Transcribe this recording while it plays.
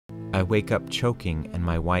I wake up choking and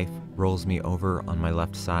my wife rolls me over on my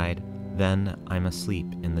left side. Then I'm asleep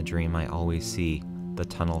in the dream I always see, the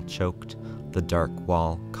tunnel choked, the dark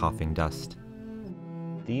wall coughing dust.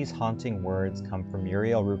 These haunting words come from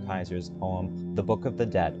Muriel Rukeyser's poem, The Book of the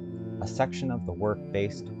Dead, a section of the work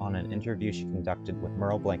based on an interview she conducted with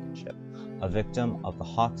Merle Blankenship, a victim of the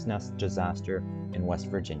Hawks Nest disaster in West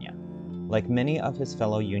Virginia. Like many of his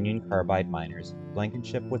fellow Union Carbide miners,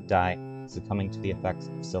 Blankenship would die succumbing to the effects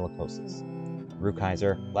of silicosis.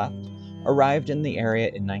 Rukeyser arrived in the area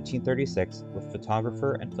in 1936 with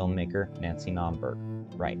photographer and filmmaker Nancy Naumburg,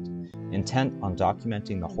 Wright, intent on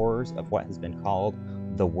documenting the horrors of what has been called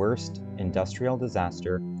the worst industrial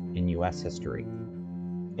disaster in U.S. history.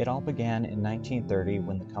 It all began in 1930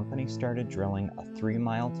 when the company started drilling a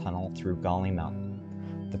 3-mile tunnel through Gauley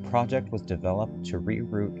Mountain. The project was developed to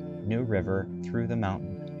reroute New River through the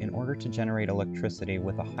mountain in order to generate electricity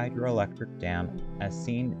with a hydroelectric dam as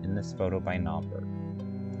seen in this photo by Naumburg.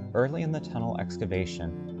 Early in the tunnel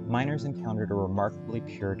excavation, miners encountered a remarkably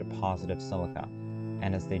pure deposit of silica,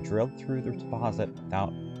 and as they drilled through the deposit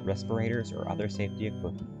without respirators or other safety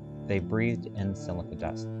equipment, they breathed in silica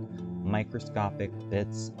dust, microscopic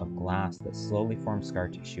bits of glass that slowly formed scar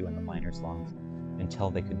tissue in the miners' lungs until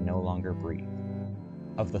they could no longer breathe.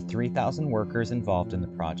 Of the 3,000 workers involved in the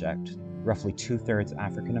project, roughly 2/3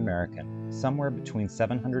 African American, somewhere between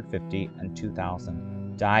 750 and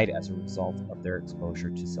 2,000 died as a result of their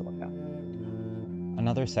exposure to silica.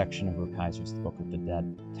 Another section of Rukeyser's Book of the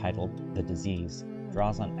Dead, titled The Disease,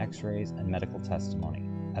 draws on x-rays and medical testimony,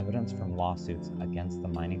 evidence from lawsuits against the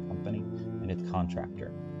mining company and its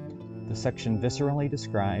contractor. The section viscerally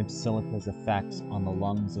describes silica's effects on the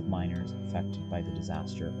lungs of miners affected by the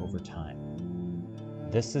disaster over time.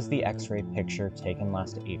 This is the x-ray picture taken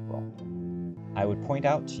last April. I would point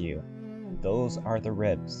out to you, those are the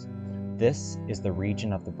ribs. This is the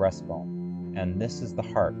region of the breastbone, and this is the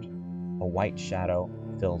heart, a white shadow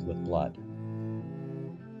filled with blood.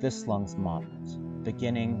 This lung's modeled,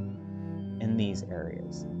 beginning in these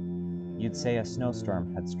areas. You'd say a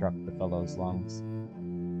snowstorm had struck the fellow's lungs.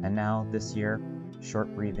 And now, this year,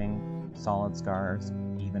 short breathing, solid scars,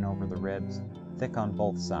 even over the ribs, thick on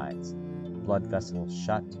both sides, blood vessels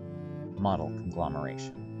shut, model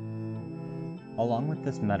conglomeration. Along with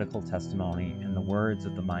this medical testimony and the words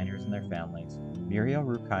of the miners and their families, Muriel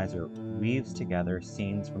Rukeyser weaves together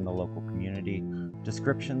scenes from the local community,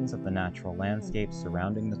 descriptions of the natural landscapes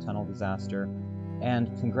surrounding the tunnel disaster,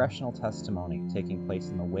 and congressional testimony taking place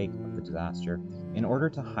in the wake of the disaster in order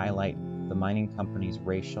to highlight the mining company's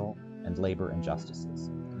racial and labor injustices.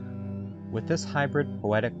 With this hybrid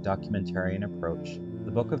poetic documentarian approach,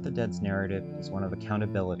 the Book of the Dead's narrative is one of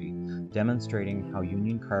accountability, demonstrating how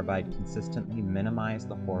Union Carbide consistently minimized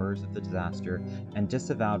the horrors of the disaster and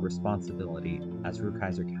disavowed responsibility as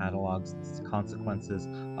Rukeyser catalogs the consequences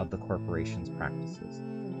of the corporation's practices.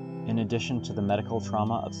 In addition to the medical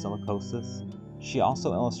trauma of silicosis, she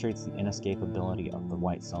also illustrates the inescapability of the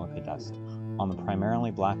white silica dust on the primarily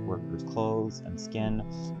black workers' clothes and skin,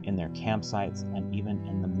 in their campsites, and even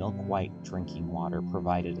in the milk-white drinking water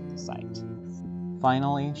provided at the site.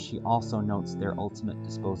 Finally, she also notes their ultimate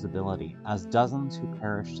disposability, as dozens who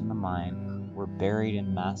perished in the mine were buried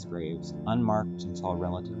in mass graves, unmarked until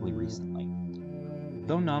relatively recently.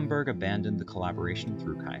 Though Naumburg abandoned the collaboration with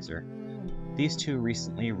Rukeyser, these two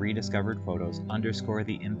recently rediscovered photos underscore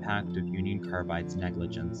the impact of Union Carbide's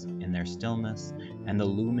negligence in their stillness and the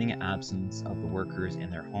looming absence of the workers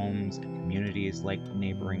in their homes and communities like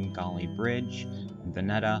neighboring Gauley Bridge and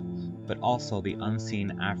Veneta, but also the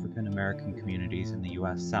unseen African American communities in the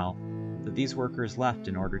U.S. South that these workers left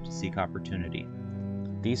in order to seek opportunity.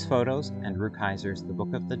 These photos and Rukeyser's The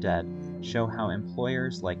Book of the Dead show how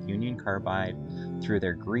employers like Union Carbide, through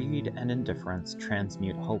their greed and indifference,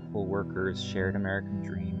 transmute hopeful workers' shared American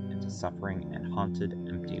dream into suffering and haunted,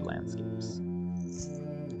 empty landscapes.